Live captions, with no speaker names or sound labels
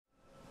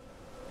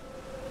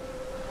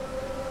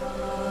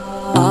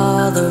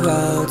all the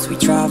roads we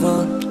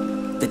traveled,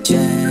 the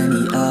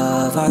journey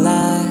of our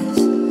lives.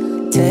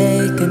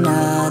 Take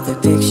another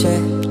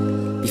picture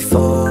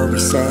before we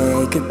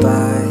say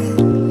goodbye.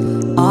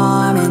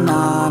 Arm in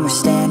arm we're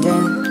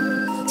standing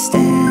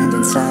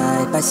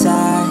side by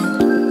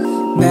side.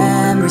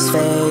 Memories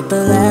fade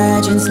but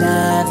legends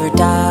never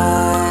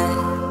die.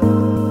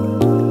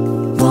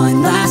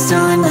 One last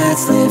time,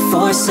 let's live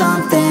for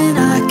something.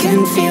 I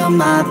can feel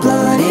my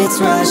blood, it's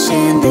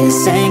rushing.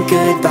 This ain't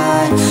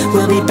goodbye,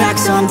 we'll be back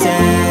someday.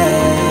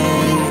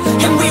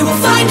 And we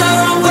will find our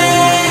own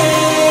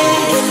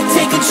way,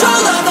 take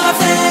control of our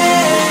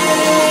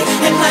fate.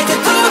 And like a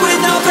car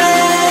with no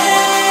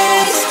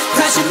brakes,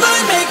 crash and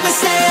learn, make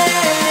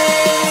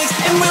mistakes.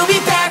 And we'll be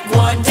back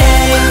one day.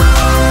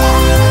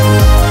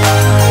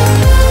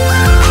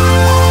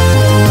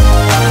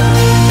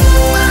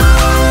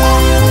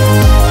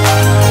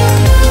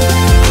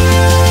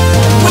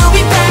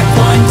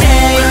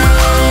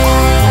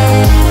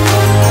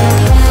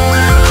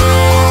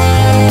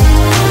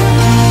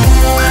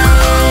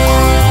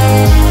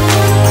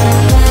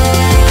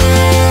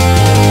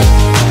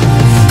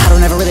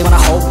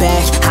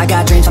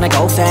 I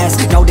go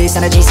fast, know this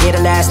energy's here to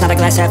last. Not a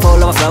glass half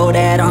full overflowed.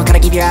 Gotta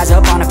keep your eyes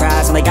up on the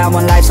prize. Only got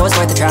one life, so it's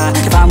worth a try.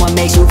 To find what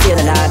makes you feel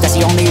alive, that's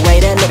the only way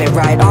to live it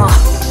right.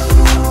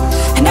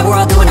 And now we're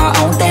all doing our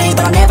own thing,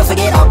 but I'll never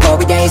forget our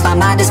glory days. My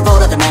mind is full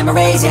of the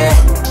memories, yeah.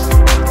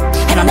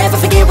 And I'll never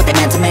forget what they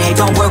meant to me.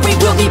 Don't worry,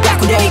 we'll be back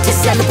one day to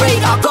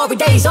celebrate our glory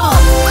days.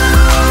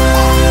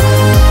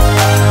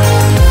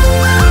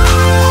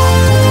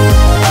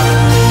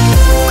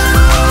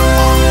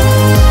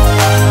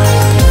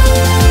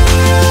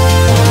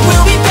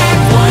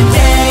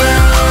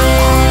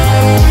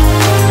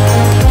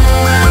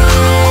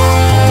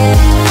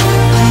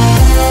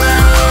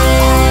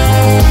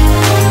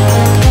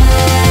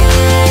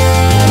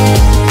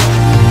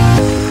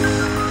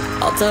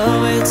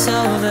 Although it's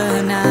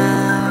over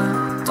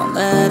now, don't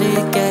let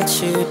it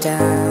get you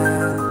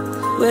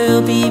down.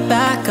 We'll be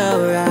back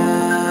around.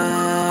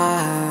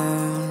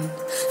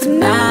 For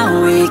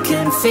now we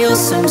can feel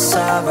some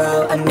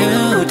sorrow. A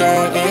new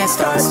day, it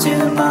starts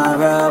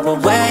tomorrow. We'll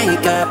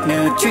wake up,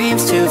 new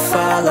dreams to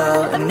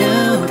follow. A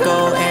new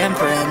goal and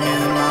brand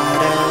new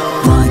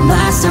motto. One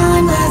last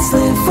time, let's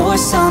live for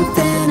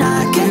something.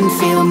 I can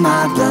feel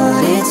my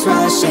blood, it's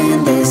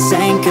rushing. This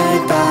ain't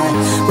goodbye,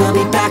 we'll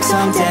be back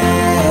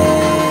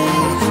someday.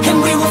 And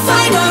we will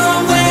find our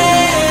own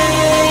way,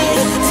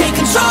 take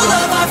control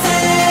of our